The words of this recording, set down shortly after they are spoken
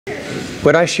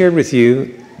What I shared with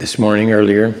you this morning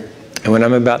earlier, and what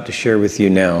I'm about to share with you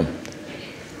now,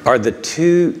 are they're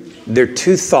two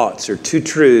thoughts or two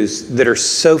truths that are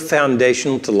so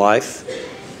foundational to life,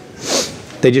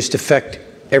 they just affect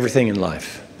everything in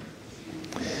life.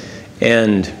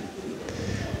 But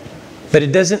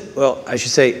it doesn't,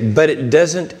 but it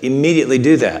doesn't immediately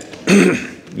do that.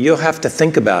 You'll have to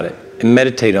think about it and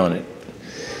meditate on it.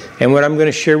 And what I'm going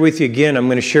to share with you again, I'm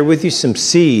going to share with you some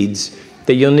seeds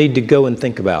that you'll need to go and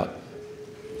think about.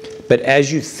 But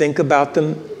as you think about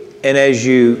them, and as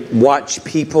you watch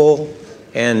people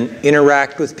and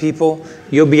interact with people,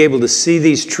 you'll be able to see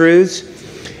these truths.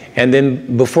 And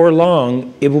then before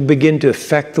long, it will begin to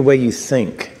affect the way you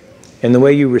think and the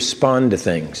way you respond to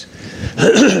things.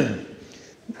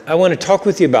 I want to talk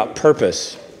with you about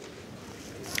purpose.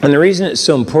 And the reason it's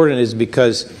so important is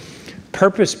because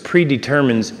purpose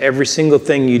predetermines every single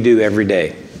thing you do every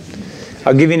day.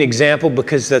 I'll give you an example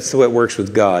because that's the way it works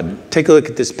with God. Take a look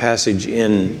at this passage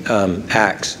in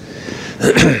Acts.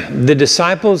 The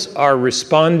disciples are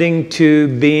responding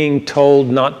to being told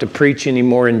not to preach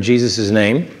anymore in Jesus'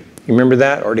 name. You remember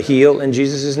that? Or to heal in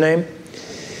Jesus' name.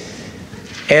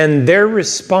 And their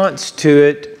response to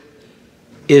it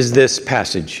is this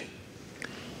passage.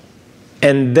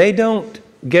 And they don't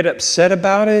get upset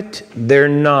about it. They're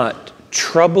not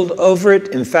troubled over it.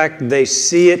 In fact, they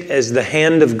see it as the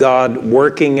hand of God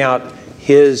working out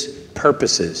His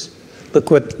purposes.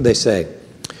 Look what they say.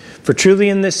 For truly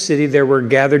in this city there were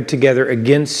gathered together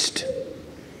against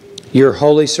your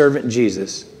holy servant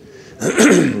Jesus.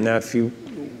 Now, if you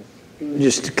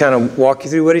just to kind of walk you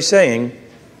through what he's saying,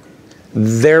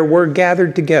 there were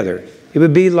gathered together. It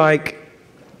would be like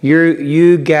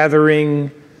you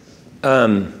gathering,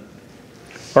 or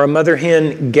a mother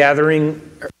hen gathering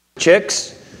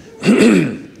chicks.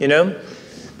 You know,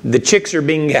 the chicks are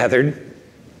being gathered.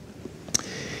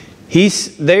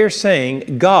 They're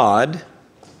saying God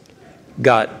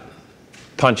got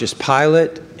Pontius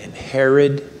Pilate and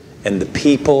Herod and the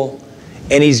people,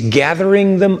 and He's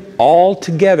gathering them all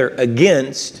together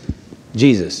against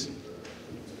Jesus.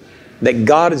 That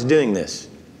God is doing this.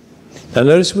 Now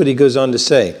notice what he goes on to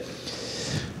say.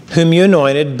 Whom you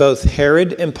anointed, both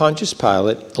Herod and Pontius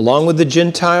Pilate, along with the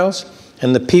Gentiles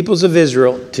and the peoples of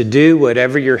Israel, to do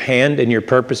whatever your hand and your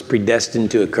purpose predestined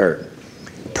to occur.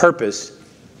 Purpose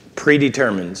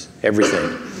predetermines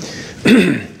everything.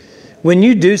 When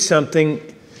you do something,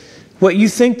 what you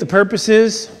think the purpose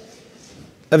is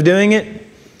of doing it,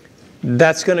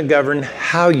 that's going to govern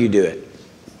how you do it.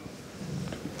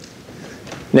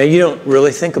 Now, you don't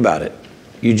really think about it.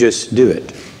 You just do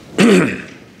it.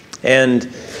 And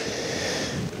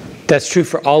that's true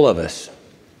for all of us.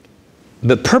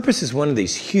 But purpose is one of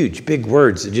these huge, big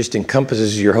words that just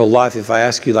encompasses your whole life. If I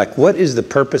ask you, like, what is the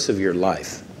purpose of your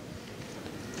life?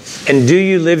 And do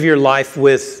you live your life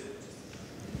with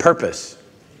purpose?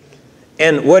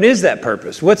 And what is that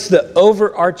purpose? What's the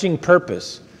overarching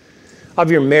purpose of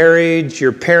your marriage,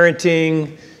 your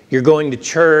parenting, your going to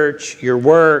church, your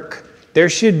work? There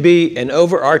should be an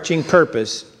overarching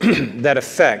purpose that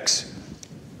affects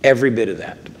every bit of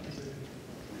that.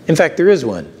 In fact, there is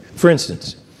one. For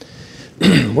instance,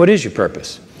 what is your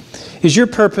purpose? Is your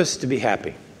purpose to be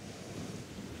happy?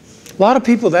 A lot of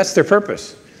people, that's their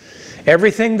purpose.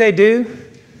 Everything they do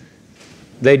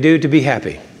to be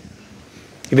happy.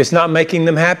 If it's not making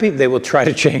them happy, they will try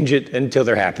to change it until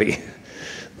they're happy.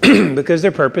 Because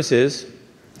their purpose is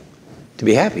to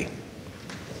be happy.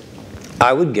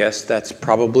 I would guess that's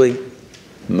probably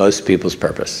most people's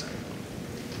purpose.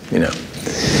 You know.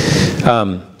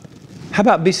 How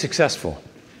about be successful?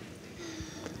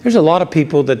 There's a lot of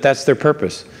people that's their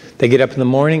purpose. They get up in the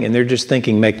morning and they're just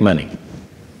thinking, make money.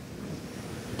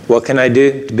 What can I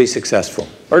do to be successful?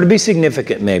 Or to be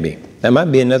significant, maybe. That might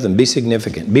be another one. Be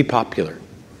significant. Be popular.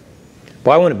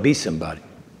 Well, I want to be somebody.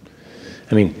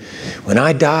 I mean, when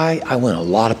I die, I want a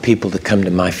lot of people to come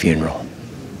to my funeral.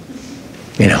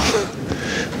 You know.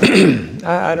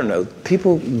 I don't know.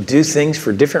 People do things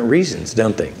for different reasons,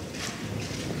 don't they?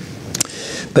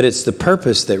 But it's the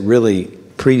purpose that really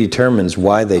predetermines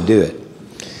why they do it.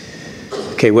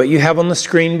 Okay, what you have on the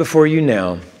screen before you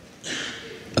now,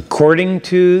 according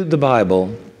to the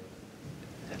Bible,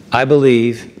 I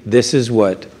believe this is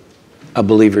what a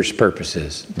believer's purpose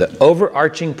is. The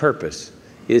overarching purpose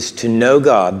is to know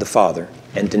God the Father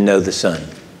and to know the Son.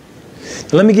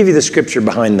 Now, let me give you the scripture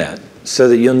behind that so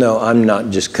that you'll know I'm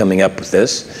not just coming up with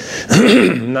this.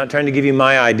 I'm not trying to give you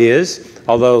my ideas,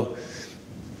 although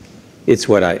it's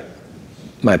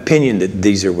my opinion that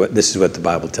this is what the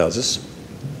Bible tells us.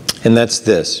 And that's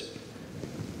this.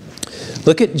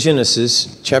 Look at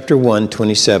Genesis chapter 1,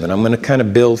 27. I'm going to kind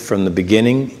of build from the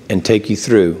beginning and take you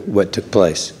through what took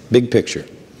place. Big picture.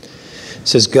 It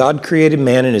says, God created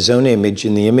man in his own image.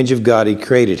 In the image of God he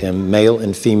created him. Male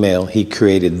and female he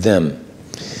created them.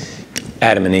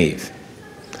 Adam and Eve,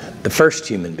 the first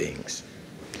human beings,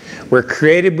 were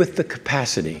created with the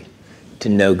capacity to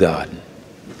know God.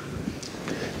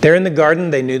 There in the garden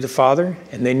they knew the Father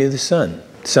and they knew the Son.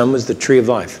 The Son was the tree of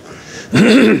life.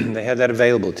 They had that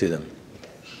available to them.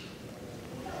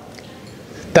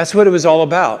 That's what it was all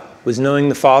about, was knowing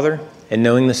the Father and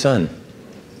knowing the Son.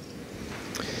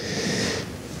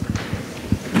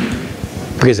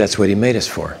 Because that's what he made us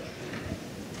for.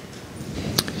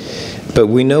 But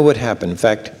we know what happened. In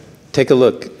fact, take a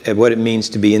look at what it means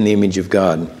to be in the image of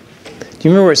God. Do you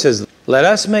remember where it says, let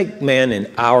us make man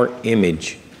in our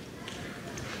image?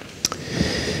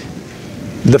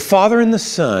 The Father and the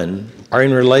Son are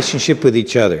in relationship with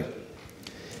each other.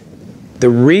 The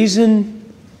reason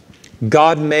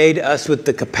God made us with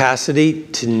the capacity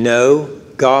to know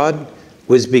God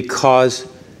was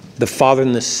because the Father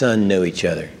and the Son know each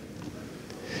other.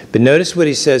 But notice what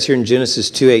he says here in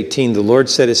Genesis 2:18. The Lord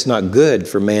said it's not good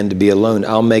for man to be alone.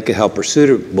 I'll make a helper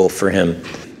suitable for him.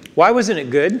 Why wasn't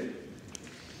it good?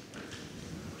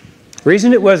 The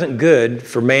reason it wasn't good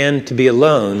for man to be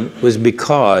alone was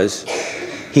because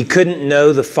he couldn't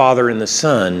know the Father and the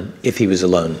Son if he was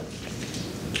alone.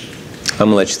 I'm going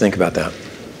to let you think about that.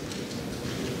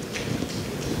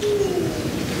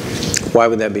 Why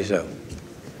would that be so?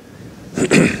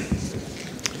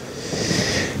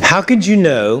 How could you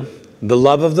know the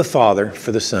love of the Father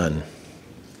for the Son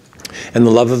and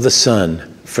the love of the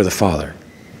Son for the Father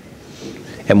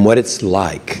and what it's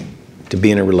like to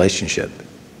be in a relationship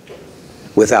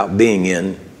without being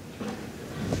in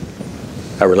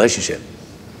a relationship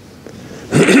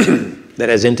that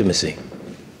has intimacy,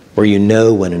 where you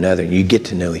know one another and you get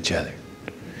to know each other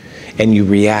and you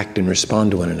react and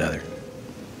respond to one another?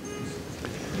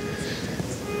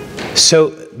 So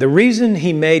the reason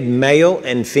he made male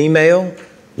and female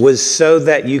was so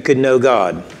that you could know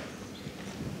God.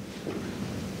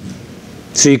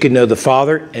 So you could know the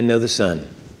Father and know the Son.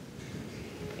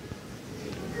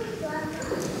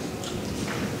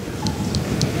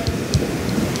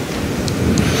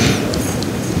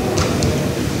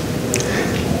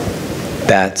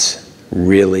 That's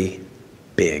really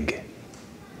big.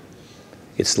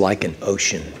 It's like an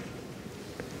ocean.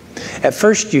 At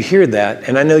first you hear that,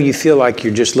 and I know you feel like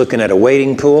you're just looking at a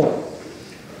wading pool,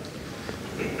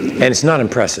 and it's not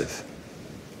impressive.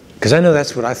 Because I know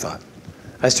that's what I thought.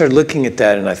 I started looking at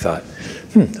that and I thought,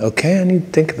 okay, I need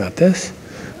to think about this.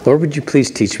 Lord, would you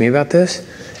please teach me about this?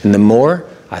 And the more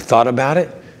I thought about it,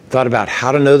 thought about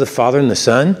how to know the Father and the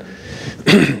Son,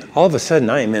 all of a sudden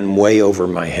I am in way over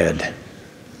my head.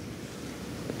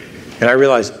 And I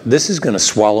realized this is going to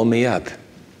swallow me up.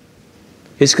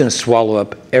 It's going to swallow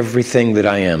up everything that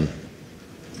I am.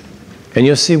 And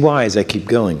you'll see why as I keep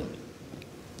going.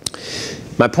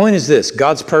 My point is this: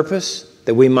 God's purpose,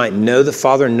 that we might know the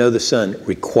Father and know the Son,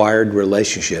 required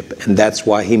relationship. And that's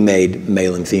why he made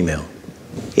male and female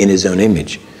in his own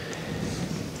image.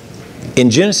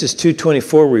 In Genesis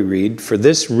 2:24 we read, for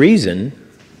this reason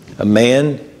a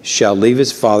man shall leave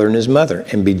his father and his mother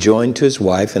and be joined to his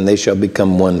wife, and they shall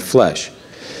become one flesh.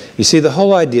 You see, the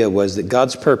whole idea was that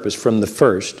God's purpose from the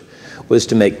first was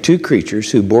to make two creatures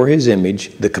who bore his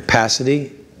image, the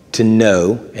capacity to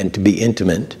know and to be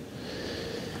intimate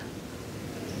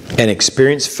and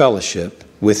experience fellowship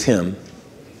with him,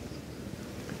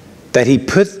 that he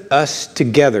put us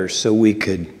together so we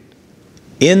could,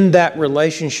 in that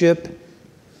relationship,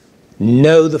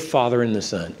 know the Father and the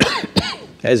Son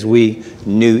as we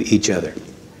knew each other.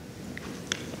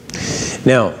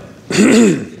 Now,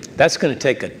 that's going to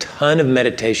take a ton of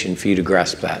meditation for you to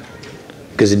grasp that,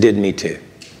 because it did me too.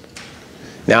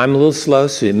 Now, I'm a little slow,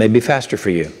 so it may be faster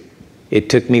for you. It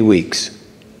took me weeks.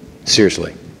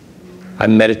 Seriously. I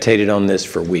meditated on this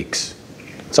for weeks.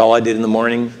 It's all I did in the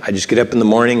morning. I just get up in the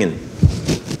morning and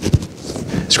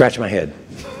scratch my head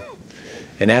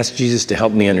and ask Jesus to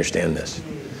help me understand this.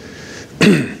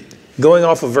 Going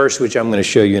off a verse which I'm going to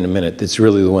show you in a minute, that's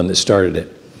really the one that started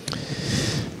it.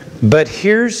 But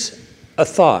here's a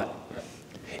thought.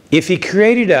 If he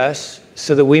created us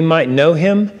so that we might know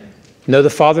him, know the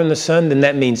Father and the Son, then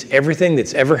that means everything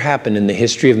that's ever happened in the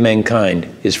history of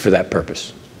mankind is for that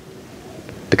purpose.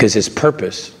 Because his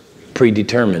purpose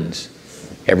predetermines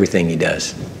everything he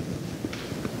does.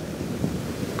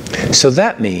 So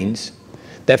that means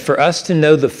that for us to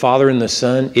know the Father and the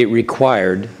Son, it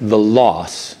required the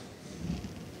loss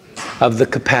of the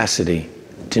capacity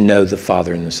to know the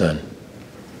Father and the Son.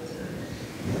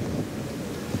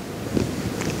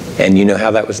 And you know how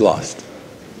that was lost?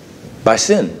 By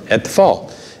sin, at the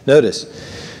fall. Notice,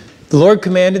 the Lord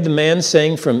commanded the man,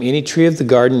 saying, from any tree of the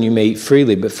garden you may eat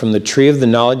freely, but from the tree of the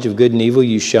knowledge of good and evil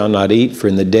you shall not eat, for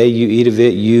in the day you eat of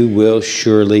it you will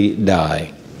surely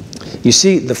die. You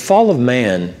see, the fall of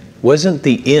man wasn't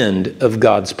the end of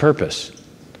God's purpose.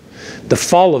 The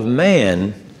fall of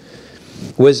man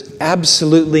was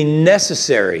absolutely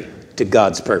necessary to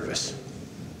God's purpose.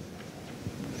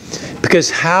 Because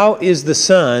how is the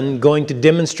Son going to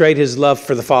demonstrate His love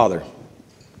for the Father?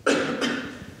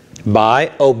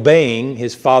 By obeying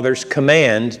His Father's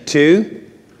command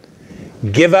to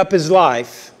give up His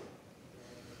life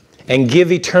and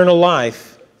give eternal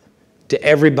life to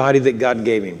everybody that God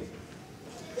gave Him.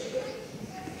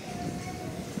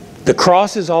 The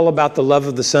cross is all about the love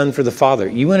of the Son for the Father.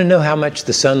 You want to know how much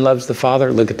the Son loves the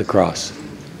Father? Look at the cross.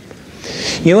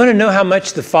 You want to know how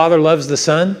much the Father loves the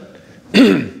Son?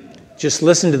 Just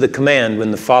listen to the command when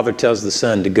the Father tells the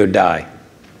Son to go die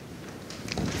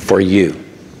for you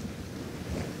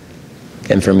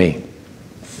and for me.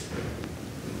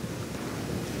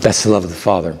 That's the love of the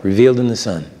Father revealed in the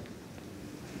Son.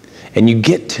 And you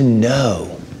get to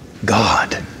know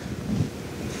God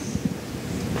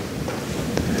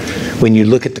when you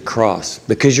look at the cross,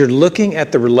 because you're looking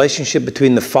at the relationship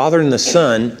between the Father and the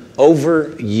Son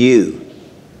over you.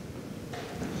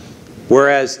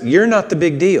 Whereas you're not the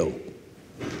big deal.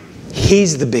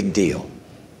 He's the big deal.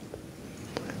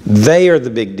 They are the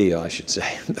big deal, I should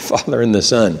say, the Father and the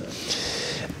Son.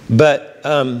 But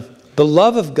the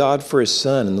love of God for His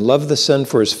Son and the love of the Son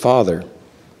for His Father,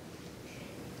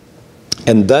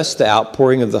 and thus the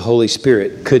outpouring of the Holy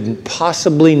Spirit, couldn't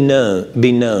possibly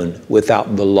be known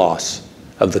without the loss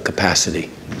of the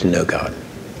capacity to know God.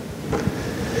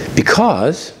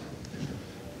 Because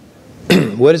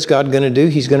what is God going to do?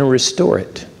 He's going to restore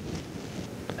it.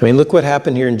 I mean, look what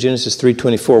happened here in Genesis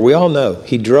 3:24. We all know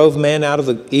He drove man out of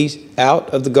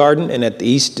the garden, and at the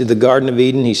east of the Garden of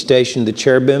Eden He stationed the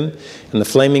cherubim and the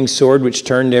flaming sword which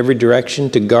turned every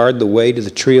direction to guard the way to the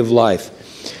tree of life.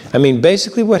 I mean,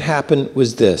 basically what happened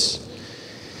was this.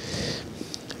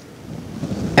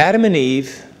 Adam and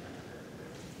Eve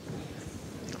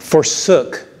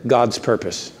forsook God's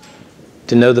purpose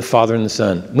to know the Father and the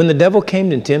Son. When the devil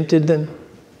came and tempted them,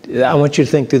 I want you to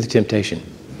think through the temptation.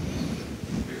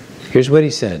 Here's what he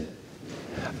said.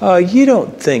 You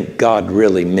don't think God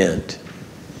really meant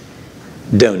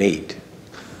don't eat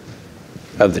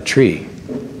of the tree.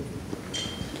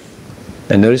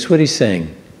 And notice what he's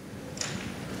saying.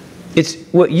 It's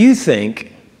what you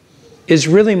think is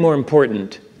really more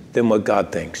important than what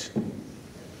God thinks.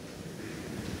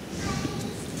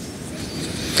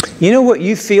 You know what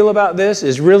you feel about this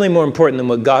is really more important than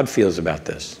what God feels about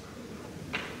this.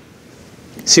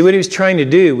 See, what he was trying to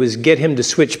do was get him to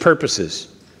switch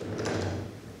purposes.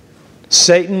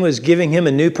 Satan was giving him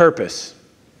a new purpose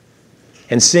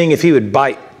and seeing if he would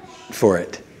bite for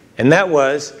it. And that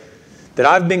was that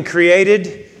I've been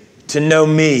created to know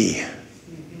me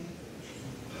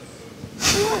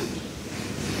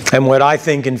and what I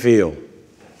think and feel.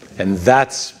 And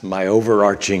that's my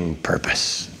overarching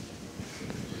purpose.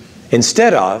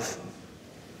 Instead of,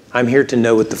 I'm here to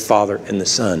know what the Father and the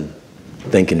Son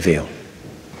think and feel.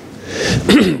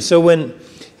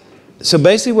 So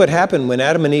basically what happened when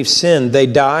Adam and Eve sinned, they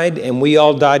died and we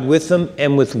all died with them.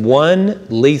 And with one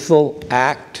lethal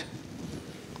act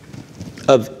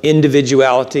of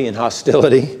individuality and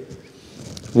hostility,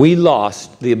 we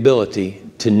lost the ability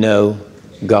to know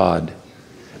God.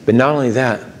 But not only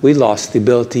that, we lost the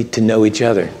ability to know each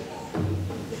other.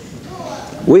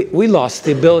 We lost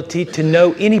the ability to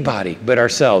know anybody but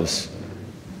ourselves.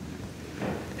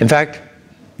 In fact,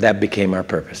 that became our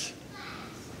purpose.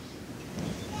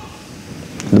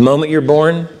 The moment you're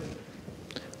born,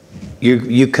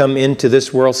 you come into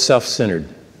this world self-centered.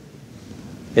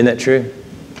 Isn't that true?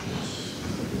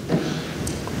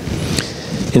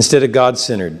 Instead of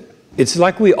God-centered. It's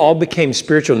like we all became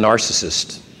spiritual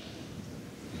narcissists.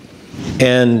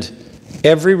 And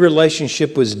every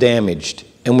relationship was damaged.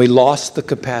 And we lost the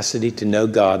capacity to know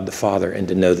God the Father and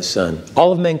to know the Son.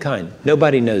 All of mankind.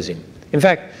 Nobody knows Him. In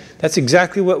fact, that's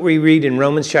exactly what we read in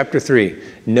Romans chapter 3.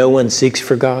 No one seeks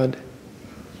for God.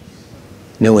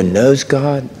 No one knows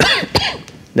God.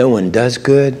 No one does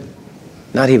good.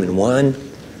 Not even one.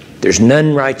 There's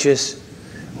none righteous.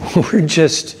 We're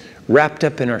just wrapped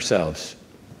up in ourselves.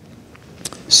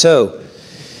 So,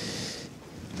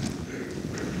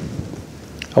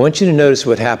 I want you to notice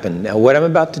what happened. Now, what I'm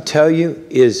about to tell you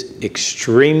is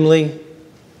extremely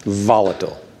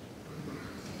volatile.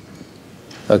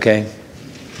 Okay?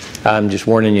 I'm just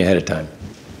warning you ahead of time.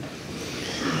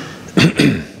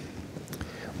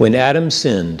 When Adam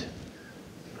sinned,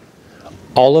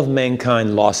 All of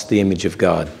mankind lost the image of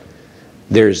God.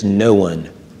 There is no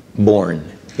one born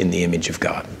in the image of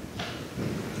God.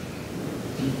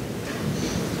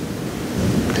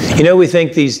 You know, we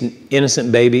think these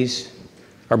innocent babies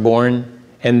are born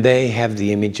and they have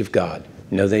the image of God.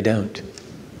 No, they don't.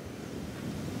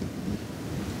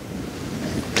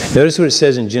 Notice what it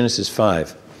says in Genesis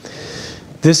 5.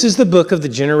 This is the book of the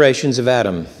generations of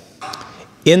Adam.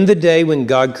 In the day when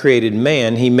God created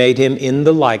man, he made him in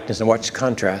the likeness. Now watch the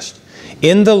contrast.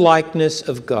 In the likeness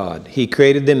of God, he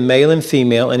created them male and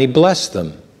female, and he blessed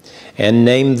them and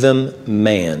named them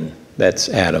man. That's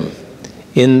Adam.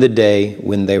 In the day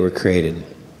when they were created.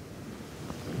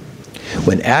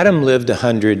 When Adam lived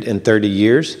 130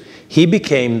 years, he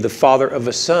became the father of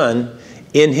a son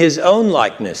in his own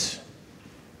likeness,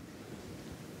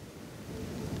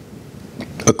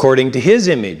 according to his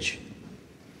image,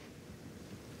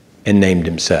 and named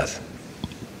him Seth.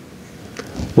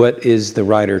 What is the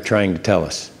writer trying to tell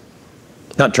us?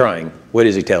 Not trying. What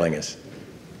is he telling us?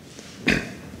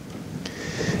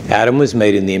 Adam was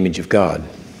made in the image of God.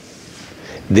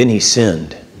 Then he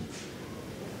sinned.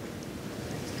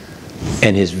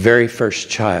 And his very first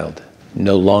child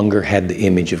no longer had the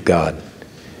image of God.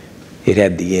 It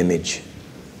had the image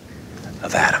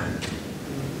of Adam.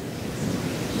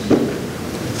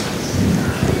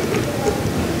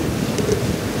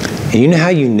 And you know how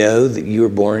you know that you were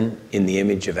born in the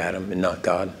image of Adam and not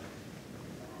God?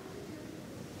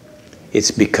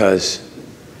 It's because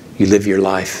you live your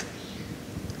life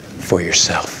for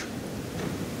yourself.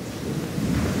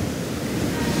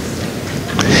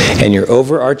 And your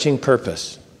overarching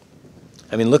purpose.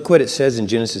 I mean, look what it says in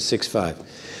Genesis 6:5.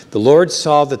 The Lord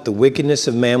saw that the wickedness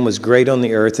of man was great on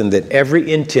the earth, and that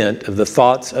every intent of the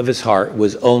thoughts of his heart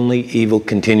was only evil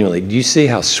continually. Do you see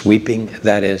how sweeping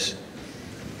that is?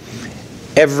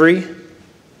 Every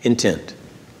intent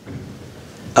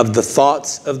of the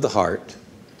thoughts of the heart,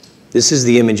 this is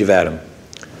the image of Adam,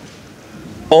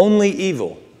 only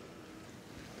evil.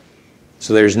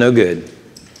 So there's no good.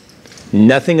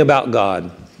 Nothing about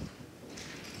God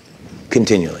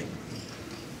continually.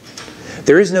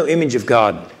 There is no image of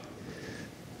God.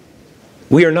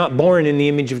 We are not born in the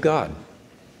image of God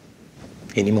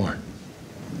anymore.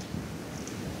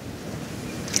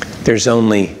 There's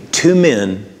only two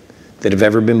men that have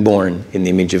ever been born in the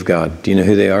image of God. Do you know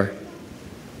who they are?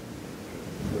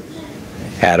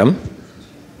 Adam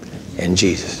and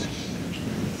Jesus.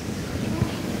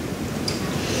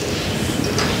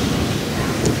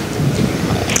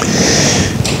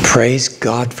 Praise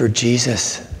God for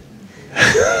Jesus.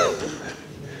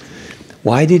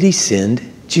 Why did he send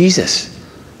Jesus?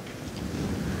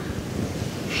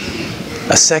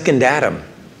 A second Adam,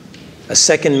 a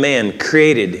second man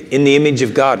created in the image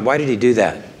of God. Why did he do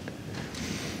that?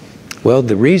 Well,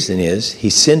 the reason is he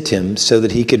sent him so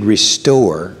that he could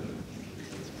restore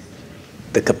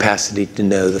the capacity to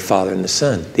know the Father and the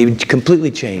Son. He would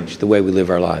completely change the way we live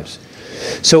our lives.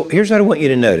 So here's what I want you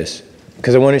to notice,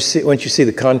 because I want you to see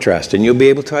the contrast, and you'll be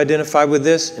able to identify with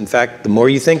this. In fact, the more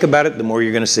you think about it, the more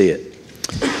you're going to see it.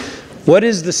 What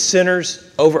is the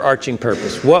sinner's overarching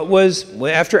purpose? What was,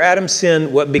 after Adam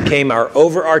sinned, what became our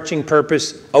overarching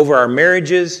purpose over our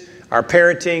marriages, our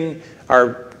parenting,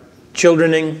 our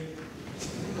childrening?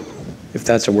 If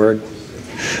that's a word.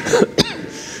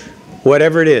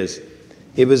 Whatever it is,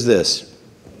 it was this.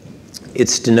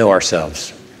 It's to know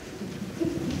ourselves.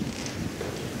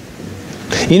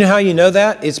 You know how you know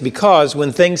that? It's because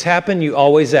when things happen, you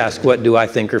always ask, what do I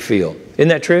think or feel? Isn't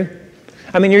that true?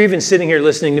 I mean, you're even sitting here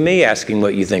listening to me asking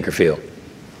what you think or feel.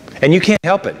 And you can't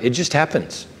help it. It just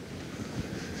happens.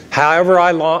 However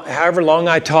long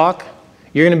I talk,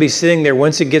 you're going to be sitting there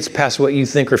once it gets past what you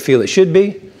think or feel it should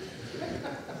be.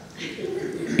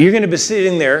 You're going to be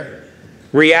sitting there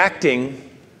reacting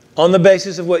on the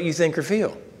basis of what you think or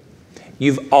feel.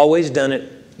 You've always done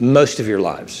it most of your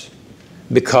lives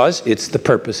because it's the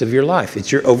purpose of your life.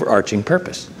 It's your overarching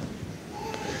purpose.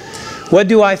 What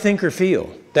do I think or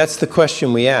feel? That's the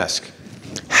question we ask.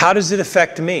 How does it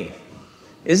affect me?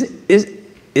 Is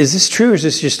this true, or is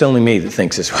this just only me that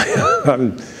thinks this way?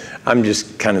 I'm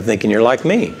just kind of thinking you're like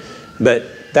me. But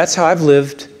that's how I've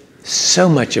lived so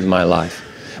much of my life.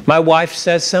 My wife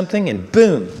says something and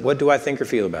boom, what do I think or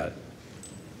feel about it?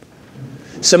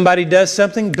 Somebody does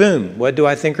something, boom, what do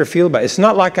I think or feel about it? It's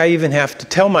not like I even have to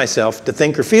tell myself to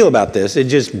think or feel about this. It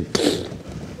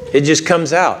just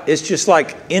comes out. It's just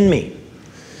like in me.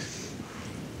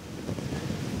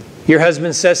 Your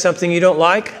husband says something you don't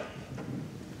like?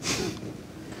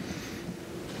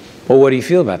 Well, what do you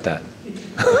feel about that?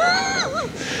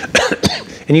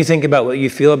 And you think about what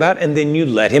you feel about it, and then you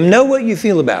let him know what you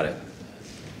feel about it.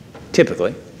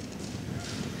 Typically.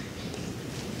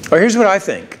 Or here's what I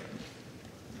think.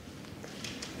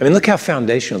 I mean, look how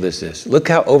foundational this is. Look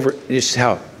just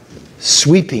how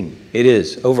sweeping it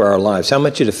is over our lives, how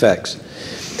much it affects.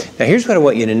 Now, here's what I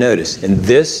want you to notice, and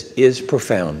this is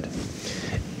profound.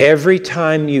 Every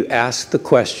time you ask the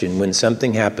question when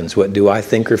something happens, what do I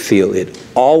think or feel, it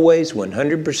always,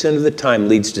 100% of the time,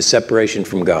 leads to separation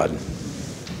from God.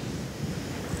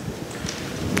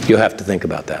 You'll have to think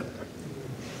about that.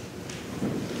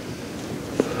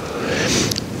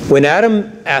 When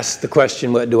Adam asked the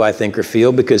question, what do I think or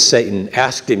feel, because Satan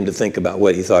asked him to think about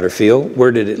what he thought or feel,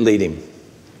 where did it lead him?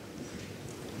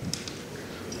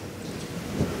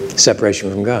 Separation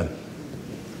from God.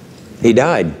 He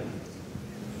died.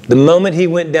 The moment he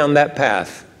went down that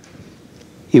path,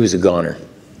 he was a goner.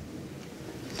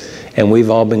 And we've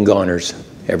all been goners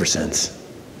ever since.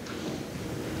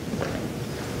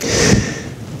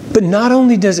 But not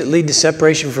only does it lead to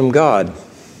separation from God,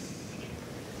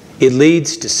 it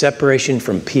leads to separation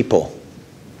from people.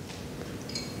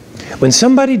 When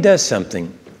somebody does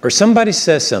something, or somebody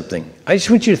says something, I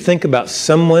just want you to think about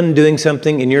someone doing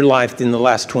something in your life in the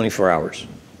last 24 hours.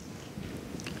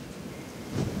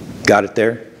 Got it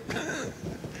there?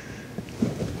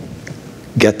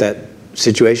 Get that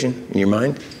situation in your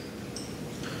mind?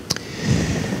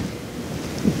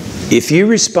 If you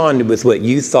responded with what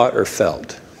you thought or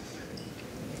felt,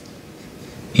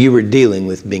 you were dealing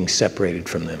with being separated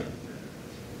from them.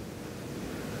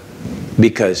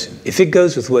 Because if it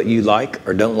goes with what you like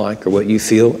or don't like or what you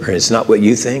feel, or it's not what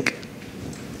you think,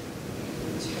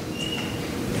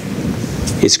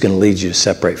 it's going to lead you to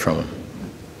separate from them.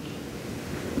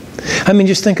 I mean,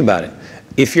 just think about it.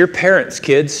 If your parents,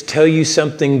 kids, tell you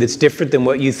something that's different than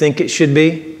what you think it should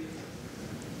be,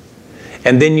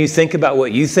 and then you think about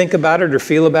what you think about it or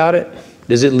feel about it,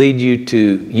 does it lead you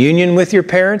to union with your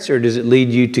parents, or does it lead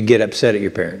you to get upset at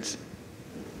your parents?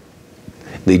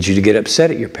 It leads you to get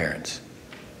upset at your parents,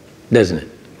 doesn't it?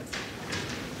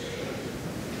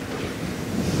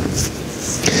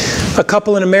 A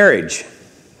couple in a marriage,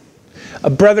 a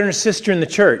brother and a sister in the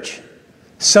church,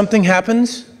 something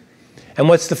happens, and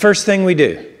what's the first thing we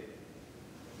do?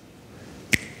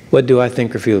 What do I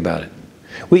think or feel about it?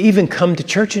 We even come to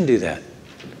church and do that.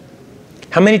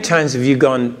 How many times have you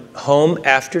gone home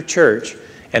after church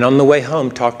and on the way home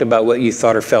talked about what you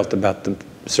thought or felt about the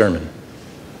sermon?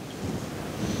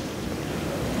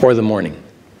 Or the morning?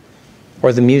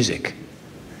 Or the music?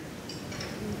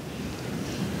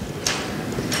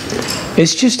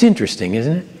 It's just interesting,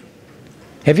 isn't it?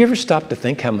 Have you ever stopped to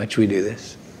think how much we do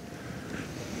this?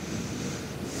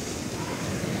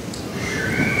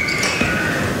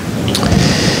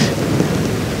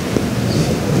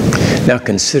 Now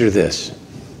consider this.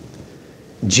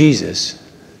 Jesus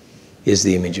is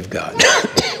the image of God.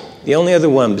 The only other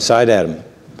one beside Adam.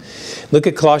 Look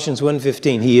at Colossians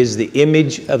 1:15. He is the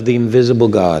image of the invisible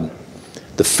God,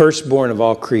 the firstborn of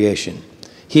all creation.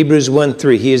 Hebrews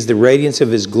 1:3. He is the radiance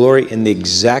of his glory and the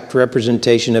exact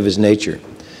representation of his nature.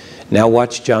 Now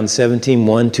watch John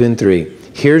 17:1, 2, and 3.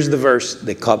 Here's the verse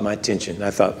that caught my attention.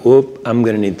 I thought, whoop, I'm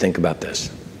going to need to think about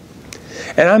this.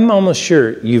 And I'm almost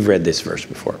sure you've read this verse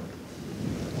before.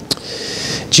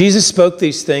 Jesus spoke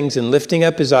these things, and lifting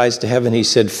up his eyes to heaven, he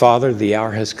said, Father, the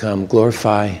hour has come.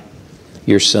 Glorify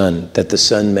your Son, that the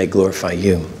Son may glorify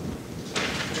you.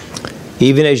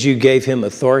 Even as you gave him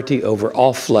authority over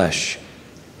all flesh.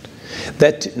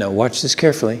 Now watch this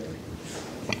carefully.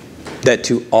 That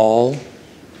to all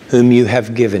whom you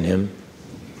have given him,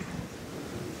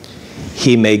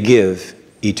 he may give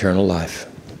eternal life.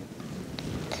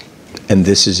 And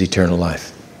this is eternal life.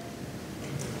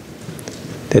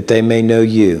 That they may know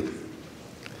you,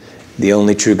 the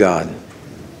only true God,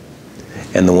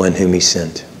 and the one whom he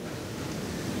sent.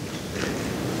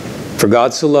 For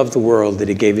God so loved the world that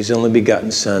he gave his only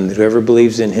begotten Son, that whoever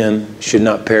believes in him should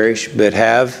not perish, but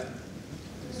have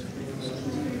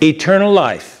eternal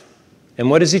life. And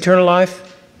what is eternal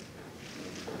life?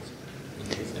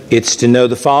 It's to know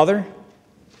the Father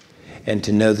and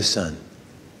to know the Son.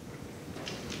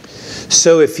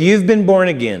 So if you've been born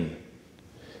again,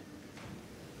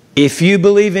 if you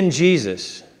believe in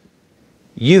Jesus,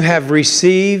 you have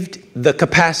received the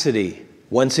capacity,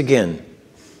 once again,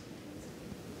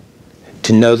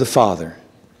 to know the Father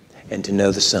and to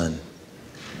know the Son.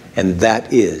 And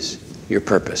that is your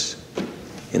purpose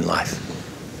in life.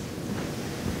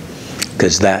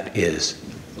 Because that is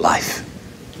life.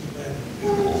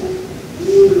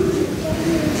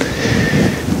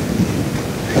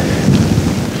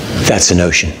 That's an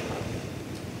ocean.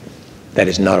 That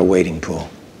is not a wading pool.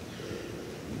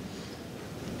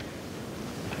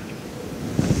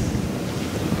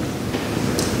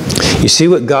 You see,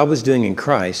 what God was doing in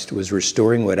Christ was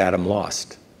restoring what Adam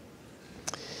lost.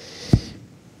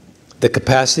 The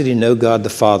capacity to know God the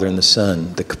Father and the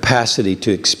Son, the capacity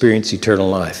to experience eternal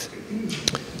life.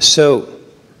 So,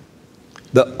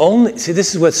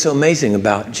 this is what's so amazing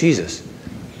about Jesus,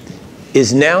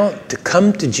 is now to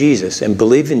come to Jesus and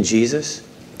believe in Jesus,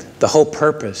 the whole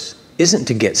purpose isn't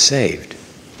to get saved.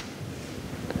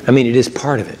 I mean, it is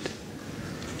part of it.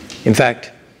 In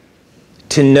fact,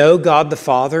 to know God the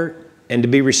Father and to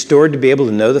be restored to be able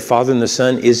to know the Father and the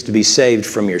Son is to be saved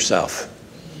from yourself.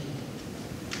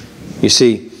 You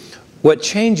see, what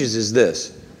changes is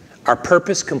this. Our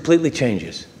purpose completely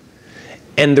changes.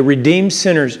 And the redeemed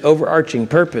sinner's overarching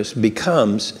purpose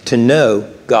becomes to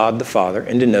know God the Father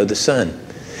and to know the Son.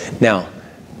 Now,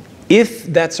 if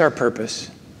that's our purpose,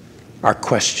 our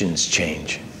questions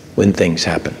change when things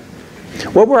happen.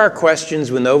 What were our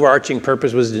questions when the overarching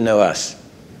purpose was to know us?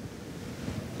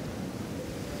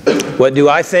 What do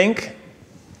I think?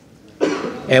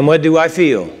 And what do I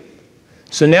feel?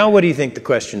 So now what do you think the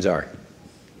questions are?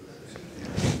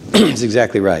 That's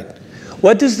exactly right.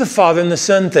 What does the Father and the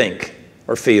Son think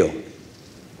or feel?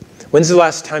 When's the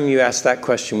last time you asked that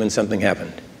question when something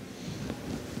happened?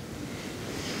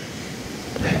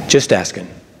 Just asking.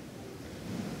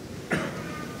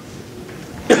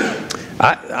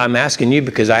 I'm asking you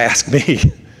because I asked me.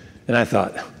 And I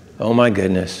thought, oh my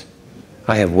goodness,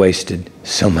 I have wasted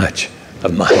so much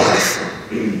of my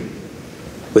life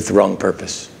with the wrong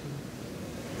purpose.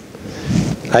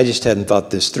 I just hadn't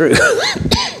thought this through.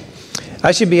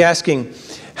 I should be asking,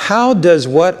 how does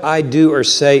what I do or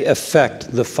say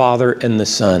affect the Father and the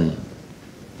Son?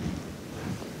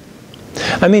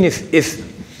 I mean,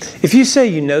 if you say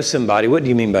you know somebody, what do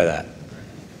you mean by that?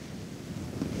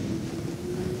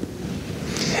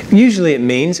 Usually it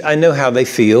means I know how they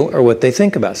feel or what they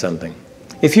think about something.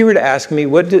 If you were to ask me,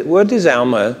 what does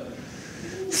Alma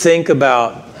think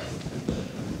about,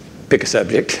 pick a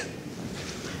subject.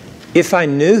 If I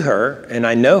knew her and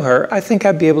I know her, I think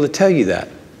I'd be able to tell you that.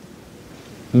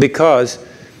 Because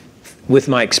with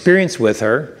my experience with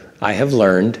her, I have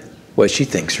learned what she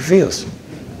thinks or feels.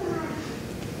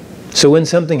 So when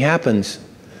something happens,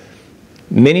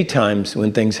 many times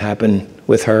when things happen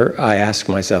with her, I ask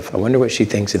myself, I wonder what she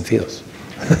thinks and feels.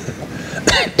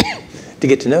 To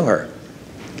get to know her.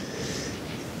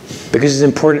 Because it's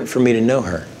important for me to know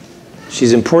her.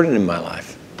 She's important in my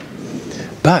life.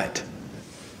 But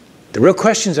the real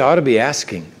questions I ought to be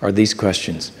asking are these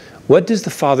questions. What does the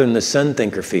Father and the Son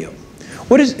think or feel?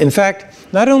 In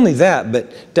fact, not only that,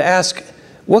 but to ask,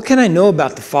 what can I know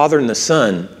about the Father and the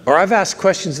Son? Or I've asked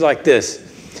questions like this.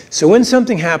 So when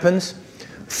something happens,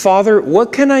 Father,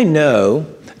 what can I know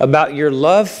about your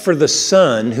love for the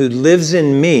Son who lives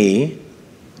in me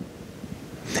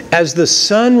as the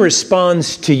Son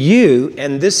responds to you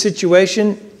and this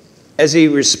situation, as he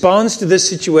responds to this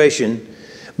situation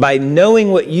by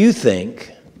knowing what you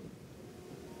think?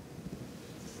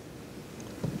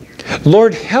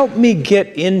 Lord, help me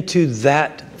get into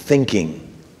that thinking.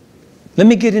 Let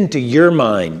me get into your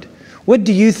mind. What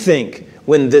do you think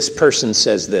when this person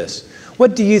says this?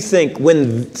 What do you think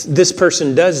when this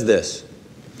person does this?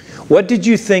 What did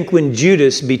you think when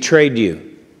Judas betrayed you?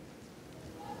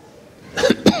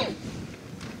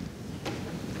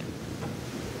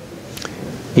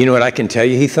 You know what I can tell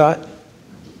you he thought?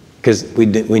 Because we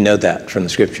know that from the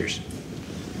Scriptures.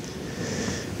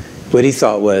 What he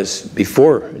thought was,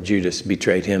 before Judas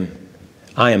betrayed him,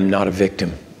 I am not a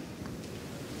victim.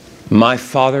 My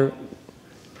Father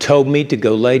told me to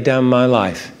go lay down my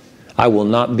life. I will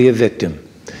not be a victim.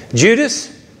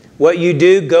 Judas, what you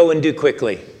do, go and do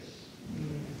quickly.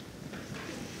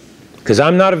 Because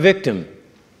I'm not a victim.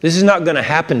 This is not going to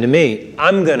happen to me.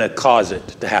 I'm going to cause it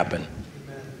to happen.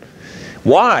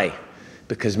 Why?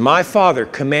 Because my Father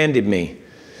commanded me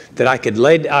that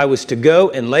I was to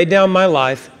go and lay down my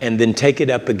life and then take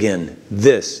it up again.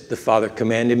 This, the Father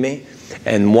commanded me.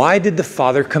 And why did the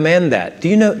Father command that? Do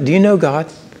you know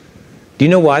God? Do you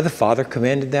know why the Father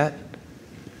commanded that?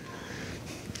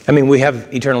 I mean, we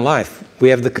have eternal life. We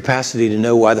have the capacity to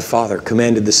know why the Father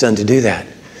commanded the Son to do that.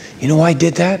 You know why he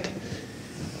did that?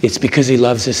 It's because he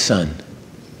loves his Son.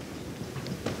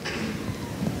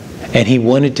 And he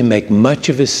wanted to make much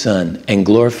of his Son and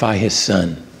glorify his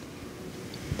Son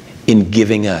in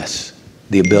giving us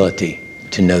the ability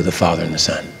to know the Father and the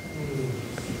Son.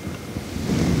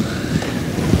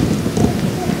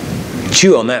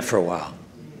 Chew on that for a while.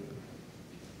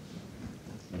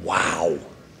 Wow.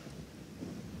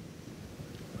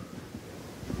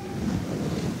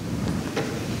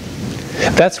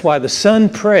 That's why the Son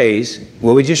prays,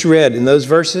 what we just read in those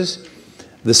verses,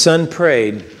 the Son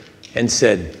prayed and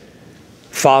said,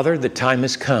 Father, the time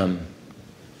has come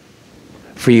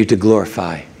for you to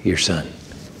glorify your Son.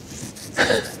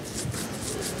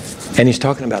 And he's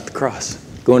talking about the cross,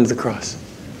 going to the cross.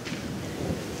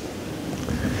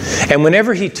 And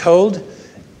whenever he told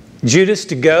Judas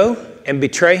to go and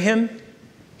betray him,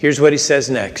 here's what he says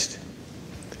next.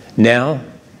 Now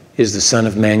is the Son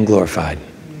of Man glorified.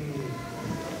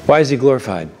 Why is he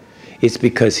glorified? It's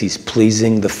because he's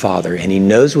pleasing the Father, and he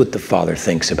knows what the Father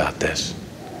thinks about this.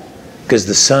 Because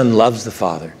the Son loves the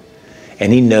Father,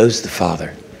 and he knows the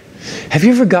Father. Have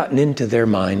you ever gotten into their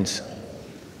minds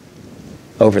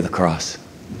over the cross?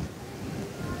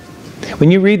 When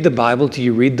you read the Bible, do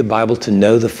you read the Bible to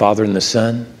know the Father and the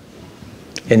Son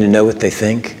and to know what they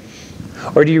think?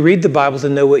 Or do you read the Bible to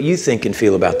know what you think and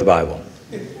feel about the Bible?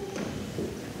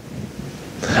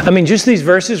 I mean, just these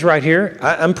verses right here,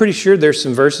 I'm pretty sure there's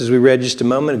some verses we read just a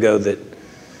moment ago that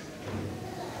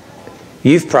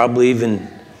you've probably even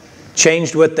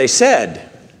changed what they said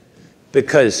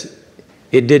because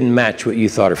it didn't match what you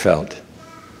thought or felt.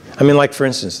 I mean, like for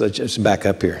instance, let's just back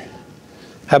up here.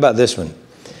 How about this one?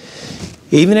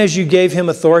 Even as you gave him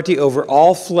authority over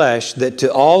all flesh, that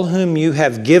to all whom you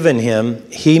have given him,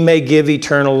 he may give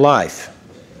eternal life.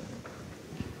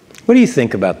 What do you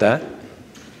think about that?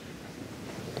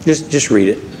 Just read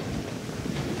it.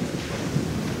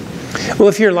 Well,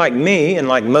 if you're like me and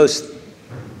like most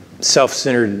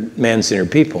self-centered, man-centered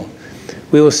people,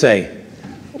 we will say,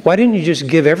 why didn't you just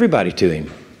give everybody to him?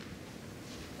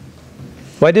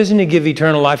 Why doesn't he give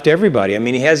eternal life to everybody? I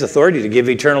mean, he has authority to give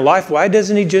eternal life. Why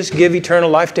doesn't he just give eternal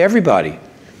life to everybody?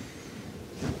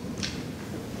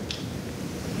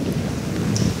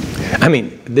 I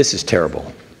mean, this is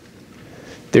terrible.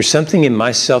 There's something in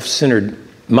my self-centered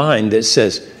mind that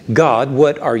says, God,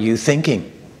 what are you thinking?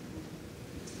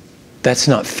 That's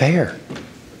not fair.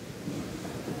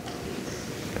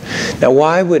 Now,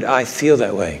 why would I feel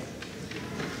that way?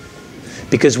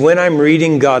 Because when I'm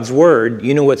reading God's Word,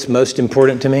 you know what's most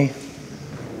important to me?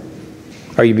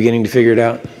 Are you beginning to figure it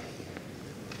out?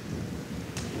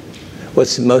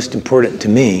 What's most important to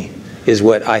me is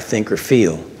what I think or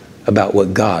feel about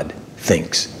what God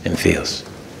thinks and feels.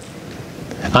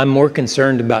 I'm more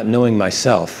concerned about knowing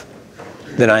myself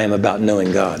than I am about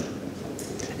knowing God.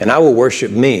 And I will worship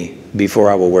me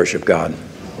before I will worship God.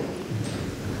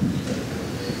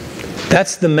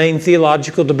 That's the main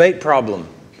theological debate problem.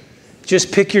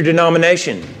 Just pick your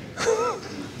denomination.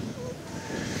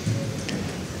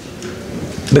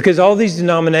 Because all these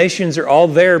denominations are all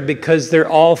there because they're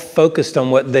all focused on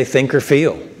what they think or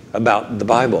feel about the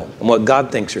Bible and what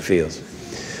God thinks or feels.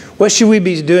 What should we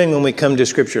be doing when we come to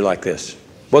Scripture like this?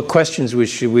 What questions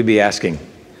should we be asking?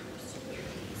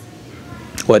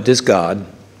 What does God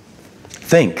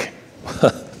think?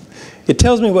 It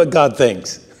tells me what God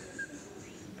thinks.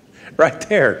 Right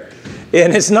there.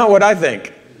 And it's not what I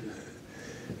think.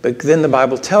 But then the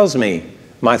Bible tells me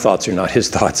my thoughts are not his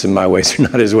thoughts and my ways are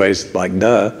not his ways. Like,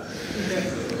 duh.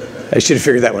 I should have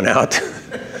figured that one out.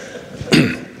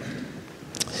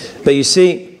 But you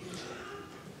see,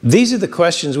 these are the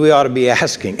questions we ought to be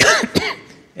asking.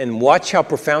 And watch how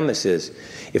profound this is.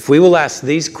 If we will ask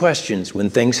these questions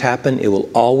when things happen, it will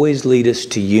always lead us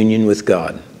to union with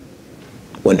God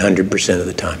 100% of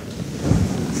the time.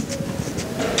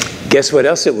 Guess what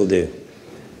else it will do?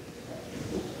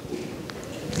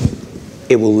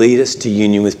 It will lead us to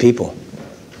union with people.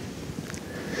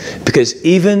 Because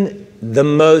even the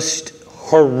most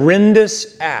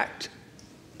horrendous act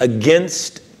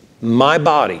against my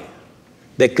body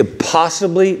that could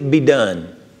possibly be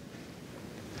done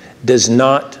does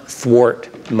not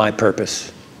thwart my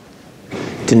purpose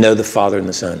to know the Father and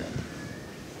the Son.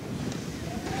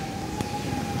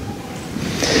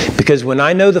 Because when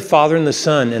I know the Father and the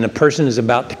Son and a person is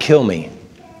about to kill me,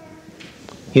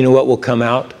 you know what will come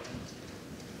out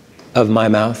of my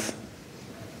mouth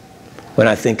when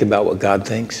I think about what God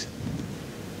thinks?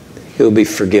 It will be,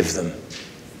 forgive them.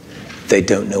 They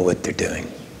don't know what they're doing.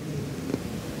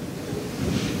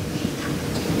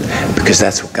 Because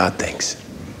that's what God thinks.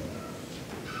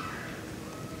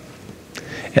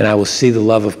 And I will see the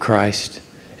love of Christ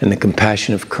and the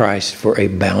compassion of Christ for a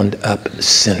bound up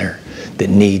sinner that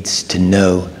needs to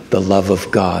know the love of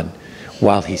God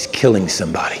while he's killing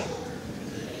somebody.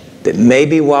 That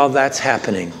maybe while that's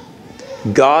happening,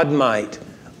 God might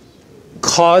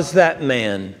cause that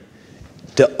man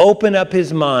to open up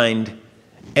his mind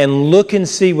and look and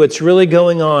see what's really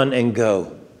going on and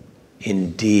go,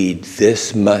 indeed,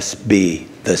 this must be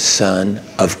the Son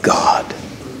of God.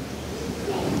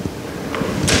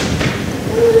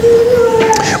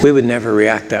 We would never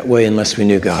react that way unless we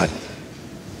knew God.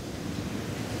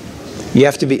 You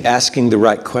have to be asking the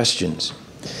right questions.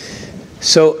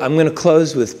 So I'm going to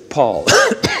close with Paul,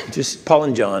 just Paul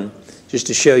and John, just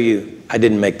to show you I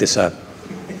didn't make this up.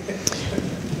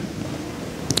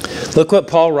 Look what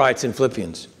Paul writes in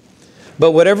Philippians.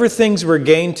 But whatever things were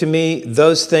gained to me,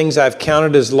 those things I've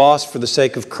counted as loss for the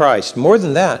sake of Christ. More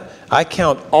than that, I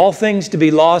count all things to be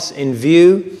loss in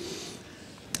view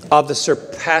of the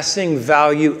surpassing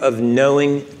value of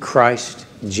knowing Christ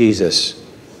Jesus,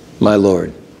 my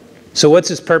Lord. So what's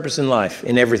his purpose in life,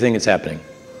 in everything that's happening?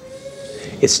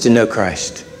 It's to know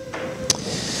Christ.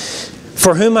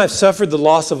 For whom I've suffered the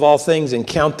loss of all things and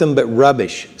count them but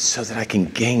rubbish, so that I can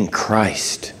gain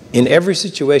Christ. In every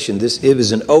situation, it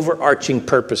was an overarching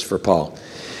purpose for Paul.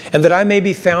 And that I may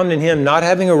be found in him, not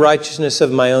having a righteousness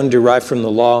of my own derived from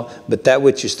the law, but that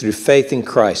which is through faith in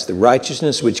Christ, the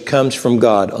righteousness which comes from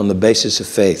God on the basis of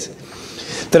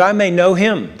faith. That I may know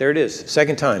him, there it is,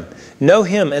 second time, know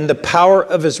him and the power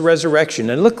of his resurrection.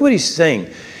 And look what he's saying.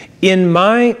 In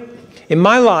my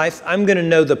life, I'm going to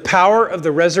know the power of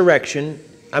the resurrection.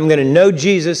 I'm going to know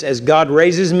Jesus as God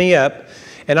raises me up.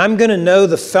 And I'm going to know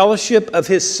the fellowship of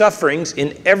his sufferings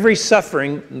in every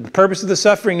suffering. The purpose of the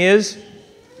suffering is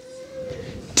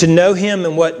to know him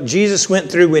and what Jesus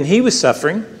went through when he was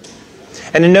suffering.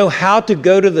 And to know how to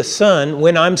go to the Son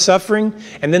when I'm suffering.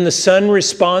 And then the Son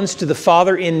responds to the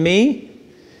Father in me.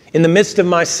 In the midst of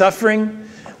my suffering,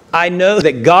 I know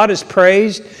that God is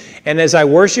praised. And as I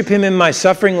worship him in my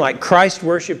suffering, like Christ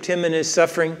worshiped him in his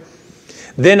suffering,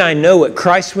 then I know what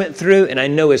Christ went through, and I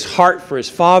know his heart for his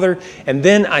Father. And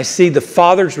then I see the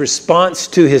Father's response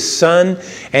to his Son,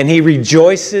 and he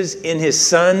rejoices in his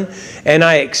Son. And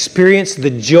I experience the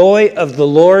joy of the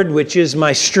Lord, which is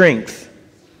my strength.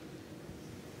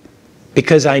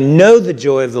 Because I know the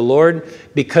joy of the Lord,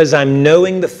 because I'm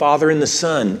knowing the Father and the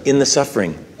Son in the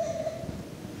suffering.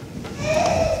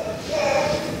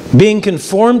 Being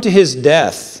conformed to his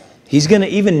death, he's going to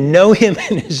even know him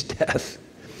in his death,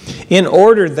 in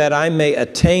order that I may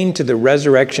attain to the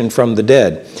resurrection from the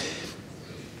dead.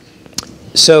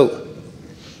 So,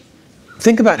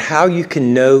 think about how you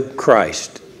can know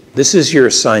Christ. This is your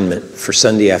assignment for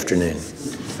Sunday afternoon.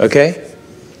 Okay?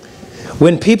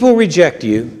 When people reject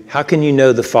you, how can you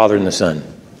know the Father and the Son?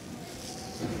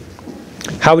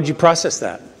 How would you process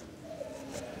that?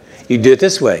 You do it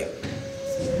this way.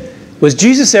 Was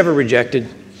Jesus ever rejected?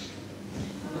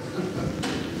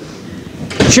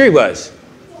 Sure he was.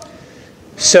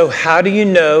 So how do you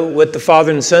know what the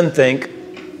Father and the Son think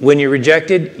when you're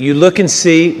rejected? You look and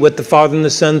see what the Father and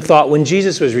the Son thought when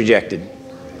Jesus was rejected.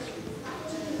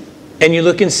 And you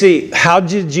look and see, how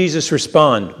did Jesus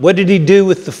respond? What did he do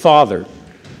with the Father?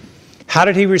 How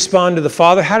did he respond to the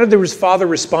Father? How did the Father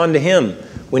respond to him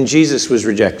when Jesus was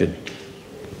rejected?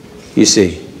 You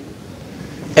see.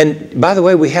 And by the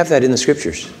way, we have that in the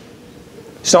Scriptures.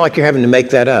 It's not like you're having to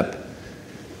make that up.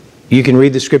 You can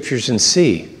read the Scriptures and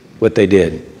see what they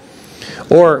did.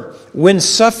 Or when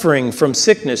suffering from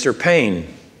sickness or pain.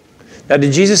 Now,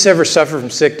 did Jesus ever suffer from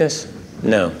sickness?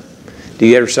 No. Did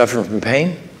he ever suffer from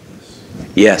pain?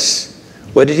 Yes.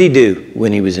 What did he do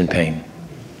when he was in pain?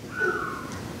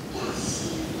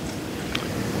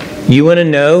 You want to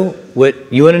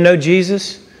know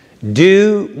Jesus?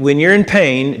 When you're in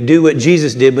pain, do what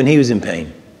Jesus did when he was in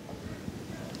pain.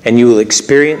 And you will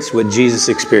experience what Jesus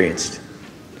experienced.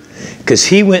 Because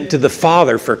he went to the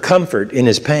Father for comfort in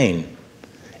his pain.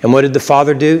 And what did the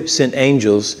Father do? Sent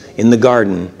angels in the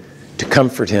garden to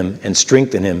comfort him and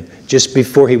strengthen him just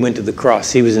before he went to the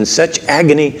cross. He was in such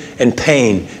agony and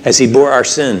pain as he bore our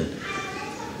sin.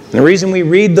 And the reason we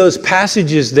read those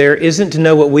passages there isn't to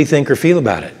know what we think or feel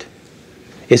about it.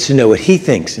 It's to know what he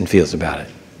thinks and feels about it.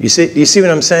 You see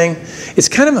what I'm saying? It's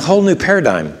kind of a whole new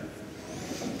paradigm.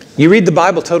 You read the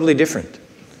Bible totally different.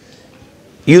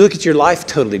 You look at your life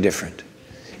totally different.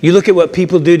 You look at what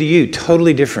people do to you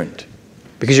totally different.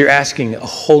 Because you're asking a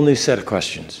whole new set of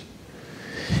questions.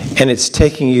 And it's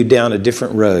taking you down a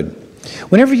different road.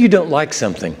 Whenever you don't like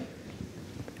something,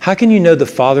 how can you know the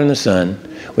Father and the Son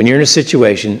when you're in a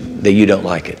situation that you don't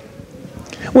like it?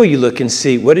 Well, you look and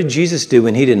see, what did Jesus do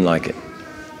when he didn't like it?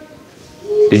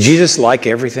 Did Jesus like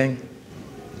everything?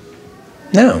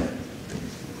 No.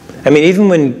 I mean, even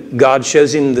when God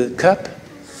shows him the cup,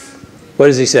 what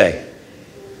does he say?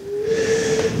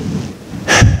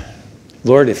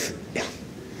 Lord, if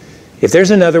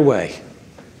there's another way,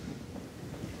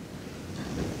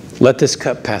 let this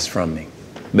cup pass from me.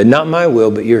 But not my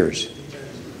will, but yours.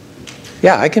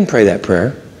 Yeah, I can pray that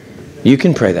prayer. You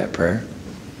can pray that prayer.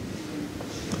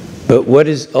 But what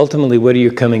are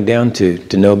you coming down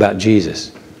to know about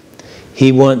Jesus?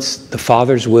 He wants the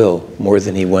Father's will more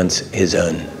than he wants his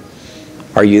own.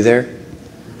 Are you there?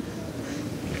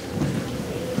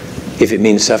 If it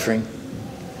means suffering.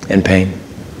 and pain.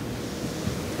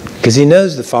 Because he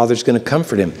knows the Father's going to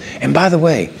comfort him. And by the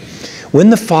way, when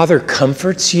the Father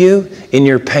comforts you in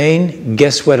your pain,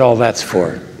 guess what all that's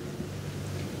for?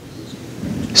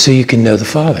 So you can know the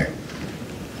Father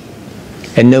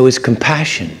and know His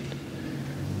compassion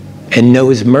and know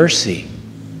His mercy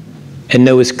and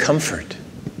know His comfort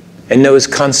and know His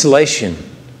consolation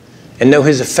and know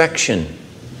His affection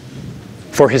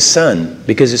for His Son,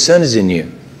 because His Son is in you.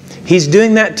 He's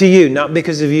doing that to you, not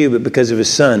because of you, but because of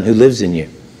His Son who lives in you.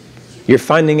 You're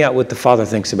finding out what the Father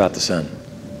thinks about the Son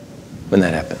when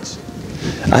that happens.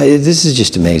 This is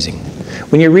just amazing.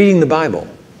 When you're reading the Bible,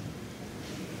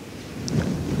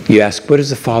 you ask, what does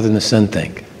the Father and the Son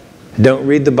think? Don't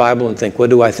read the Bible and think, what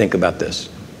do I think about this?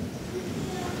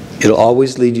 It'll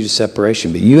always lead you to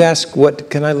separation. But you ask, what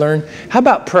can I learn? How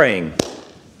about praying?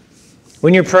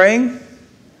 When you're praying,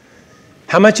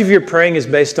 how much of your praying is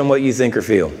based on what you think or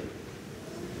feel?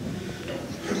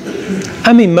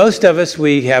 I mean, most of us,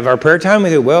 we have our prayer time. We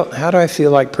go, well, how do I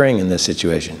feel like praying in this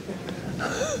situation?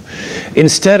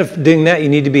 Instead of doing that, you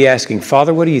need to be asking,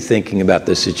 Father, what are you thinking about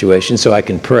this situation so I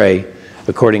can pray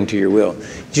according to your will?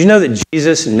 Did you know that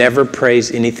Jesus never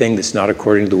prays anything that's not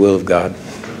according to the will of God?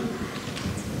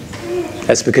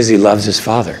 That's because He loves His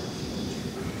Father.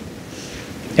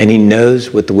 And He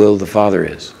knows what the will of the Father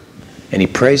is. And He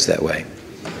prays that way.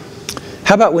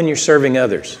 How about when you're serving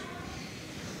others?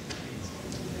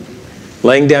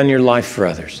 Laying down your life for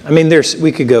others. I mean,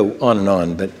 we could go on and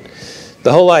on, but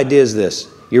the whole idea is this.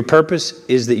 Your purpose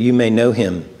is that you may know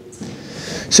Him.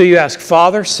 So you ask,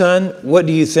 Father, Son, what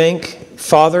do you think?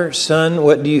 Father, Son,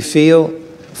 what do you feel?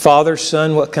 Father,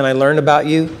 Son, what can I learn about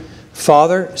you?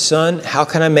 Father, Son, how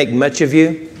can I make much of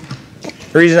you?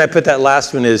 The reason I put that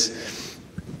last one is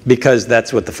because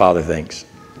that's what the Father thinks.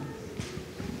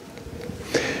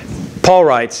 Paul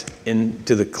writes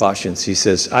to the Colossians, he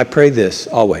says, I pray this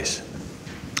always.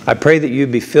 I pray that you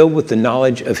be filled with the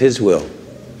knowledge of His will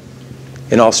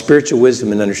in all spiritual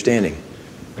wisdom and understanding,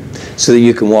 so that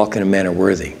you can walk in a manner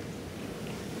worthy,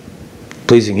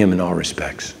 pleasing Him in all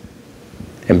respects,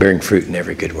 and bearing fruit in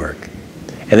every good work.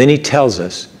 And then he tells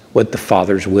us what the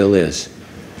Father's will is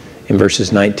in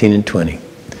verses 19 and 20,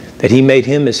 that He made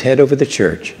Him His head over the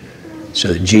church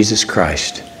so that Jesus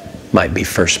Christ might be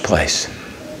first place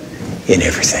in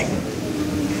everything.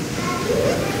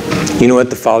 You know what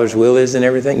the Father's will is in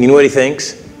everything? You know what He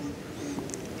thinks?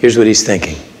 Here's what He's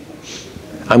thinking.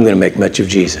 I'm going to make much of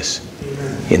Jesus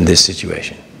in this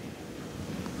situation.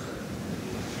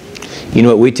 You know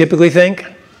what we typically think?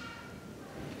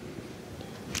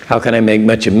 How can I make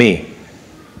much of me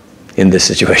in this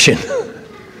situation?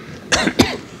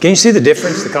 Can you see the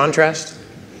difference, the contrast?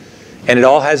 And it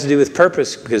all has to do with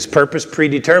purpose, because purpose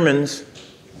predetermines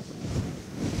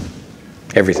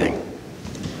everything.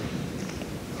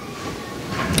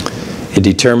 It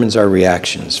determines our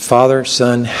reactions. Father,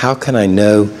 Son, how can I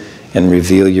know and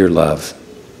reveal your love?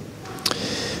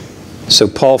 So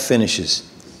Paul finishes,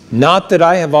 not that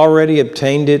I have already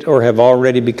obtained it or have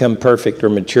already become perfect or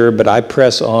mature, but I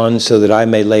press on so that I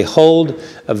may lay hold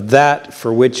of that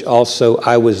for which also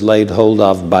I was laid hold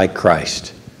of by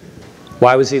Christ.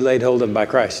 Why was he laid hold of by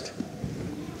Christ?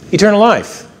 Eternal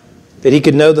life, that he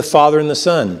could know the Father and the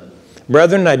Son.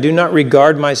 Brethren, I do not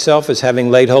regard myself as having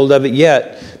laid hold of it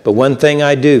yet, but one thing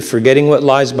I do, forgetting what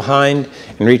lies behind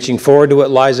and reaching forward to what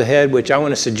lies ahead, which I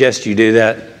want to suggest you do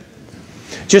that.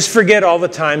 Just forget all the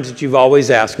times that you've always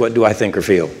asked, what do I think or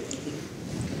feel?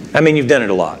 I mean, you've done it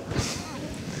a lot.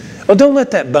 Well, don't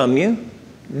let that bum you.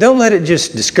 Don't let it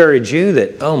just discourage you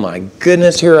that, oh my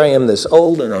goodness, here I am this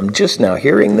old and I'm just now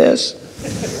hearing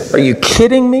this. Are you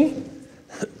kidding me?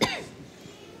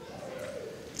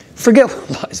 Forget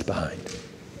what lies behind.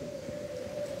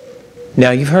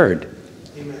 Now you've heard.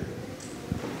 Amen.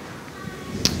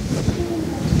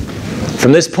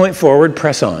 From this point forward,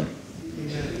 press on.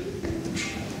 Amen.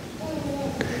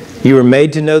 You were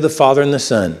made to know the Father and the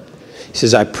Son. He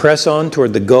says, I press on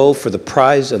toward the goal for the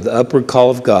prize of the upward call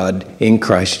of God in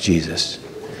Christ Jesus.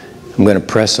 I'm going to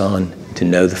press on to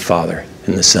know the Father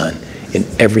and the Son in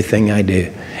everything I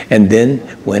do. And then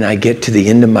when I get to the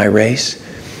end of my race,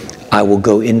 I will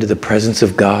go into the presence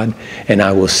of God and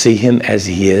I will see Him as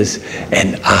He is,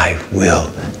 and I will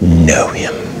know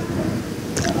Him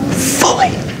fully.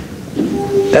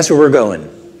 That's where we're going.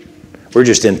 We're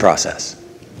just in process.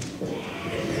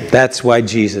 That's why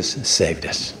Jesus saved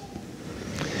us.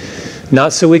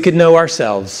 Not so we could know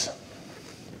ourselves,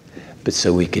 but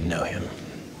so we could know Him.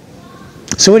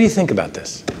 So what do you think about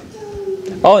this?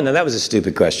 Oh, no, that was a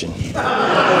stupid question.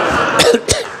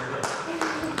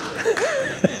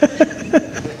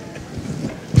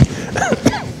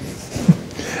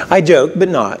 I joke, but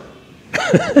not.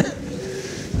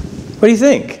 What do you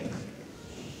think?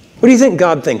 What do you think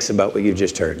God thinks about what you've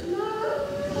just heard?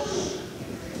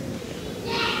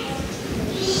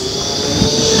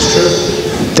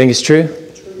 Think it's true?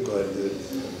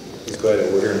 He's glad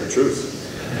that we're hearing the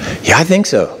truth. Yeah, I think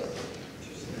so.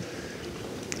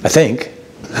 I think.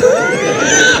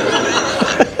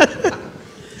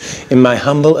 In my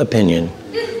humble opinion.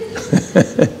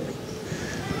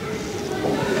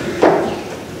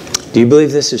 Do you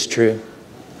believe this is true?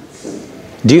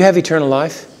 Do you have eternal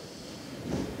life?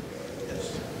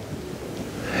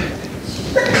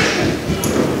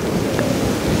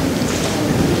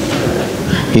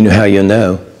 You know how you'll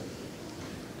know?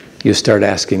 You'll start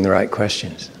asking the right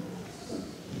questions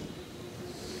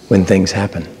when things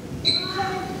happen.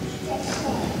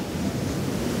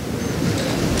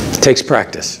 It takes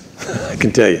practice, I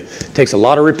can tell you. It takes a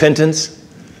lot of repentance.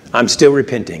 I'm still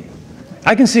repenting.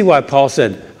 I can see why Paul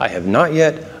said, I have not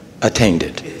yet attained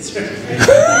it.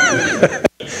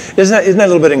 Isn't that a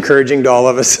little bit encouraging to all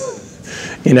of us?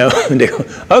 You know,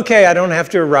 okay, I don't have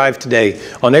to arrive today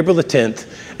on April the 10th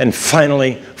and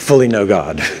finally fully know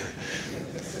God.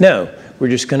 No, we're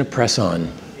just going to press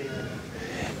on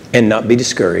and not be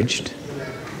discouraged.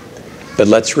 But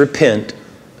let's repent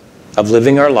of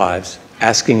living our lives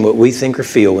asking what we think or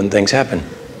feel when things happen.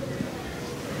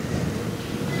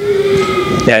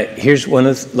 Now, here's one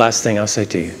of the last thing I'll say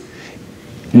to you.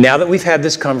 Now that we've had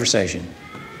this conversation,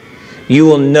 you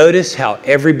will notice how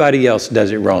everybody else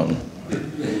does it wrong.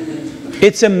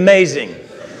 It's amazing.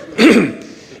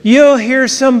 You'll hear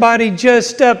somebody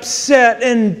just upset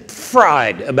and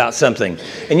fried about something.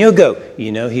 And you'll go,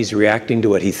 you know, he's reacting to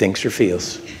what he thinks or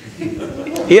feels.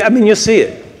 Yeah, I mean, you'll see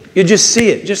it. You'll just see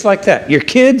it, just like that. Your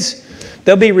kids,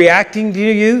 they'll be reacting to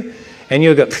you, and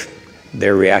you'll go,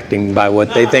 they're reacting by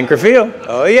what they think or feel.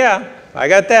 Oh, yeah, I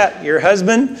got that. Your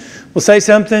husband will say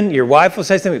something. Your wife will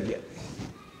say something.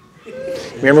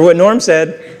 Remember what Norm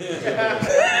said?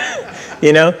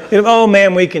 You know, oh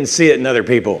man, we can see it in other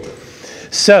people.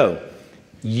 So,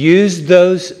 use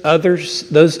those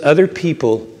other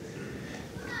people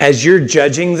as you're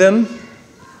judging them.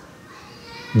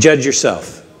 Judge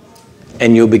yourself,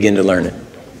 and you'll begin to learn it.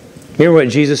 Remember what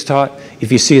Jesus taught?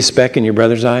 If you see a speck in your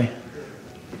brother's eye,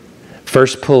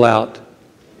 first pull out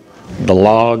the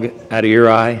log out of your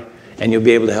eye, and you'll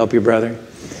be able to help your brother.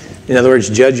 In other words,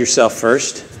 judge yourself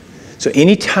first. So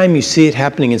anytime you see it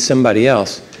happening in somebody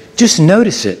else, just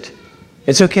notice it.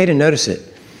 It's okay to notice it.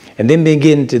 And then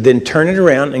begin to then turn it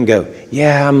around and go,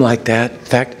 yeah, I'm like that. In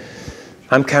fact,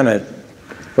 I'm kind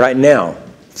of right now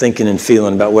thinking and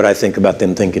feeling about what I think about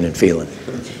them thinking and feeling.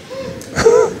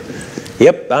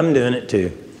 Yep, I'm doing it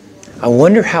too. I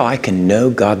wonder how I can know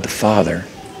God the Father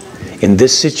in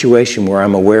this situation where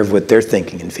I'm aware of what they're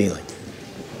thinking and feeling.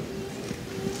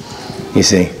 You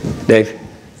see, Dave?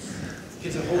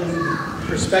 It's a whole new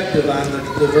perspective on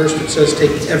the verse that says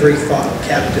take every thought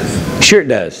captive. Sure it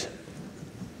does.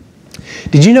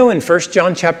 Did you know in 1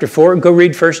 John chapter 4, go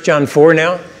read 1 John 4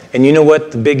 now, and you know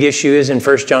what the big issue is in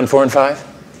 1 John 4 and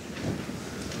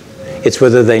 5? It's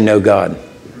whether they know God.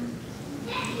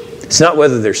 It's not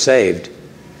whether they're saved.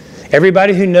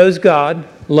 Everybody who knows God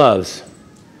loves.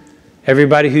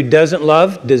 Everybody who doesn't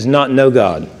love does not know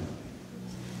God.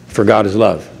 For God is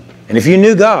love. And if you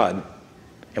knew God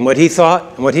and what He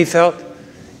thought and what He felt,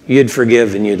 you'd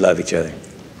forgive and you'd love each other.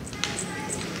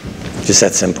 Just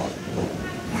that simple.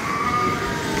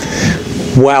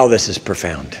 Wow, this is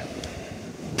profound.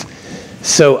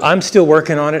 So I'm still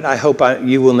working on it. I hope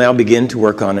you will now begin to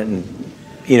work on it and,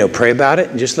 pray about it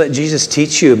and just let Jesus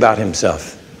teach you about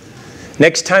Himself.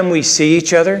 Next time we see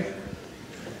each other,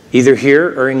 either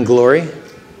here or in glory,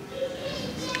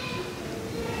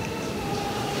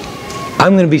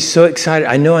 I'm going to be so excited.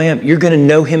 I know I am. You're going to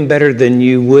know Him better than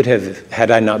you would have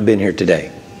had I not been here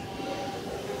today.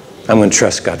 I'm going to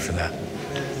trust God for that.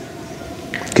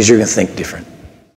 Because you're going to think different.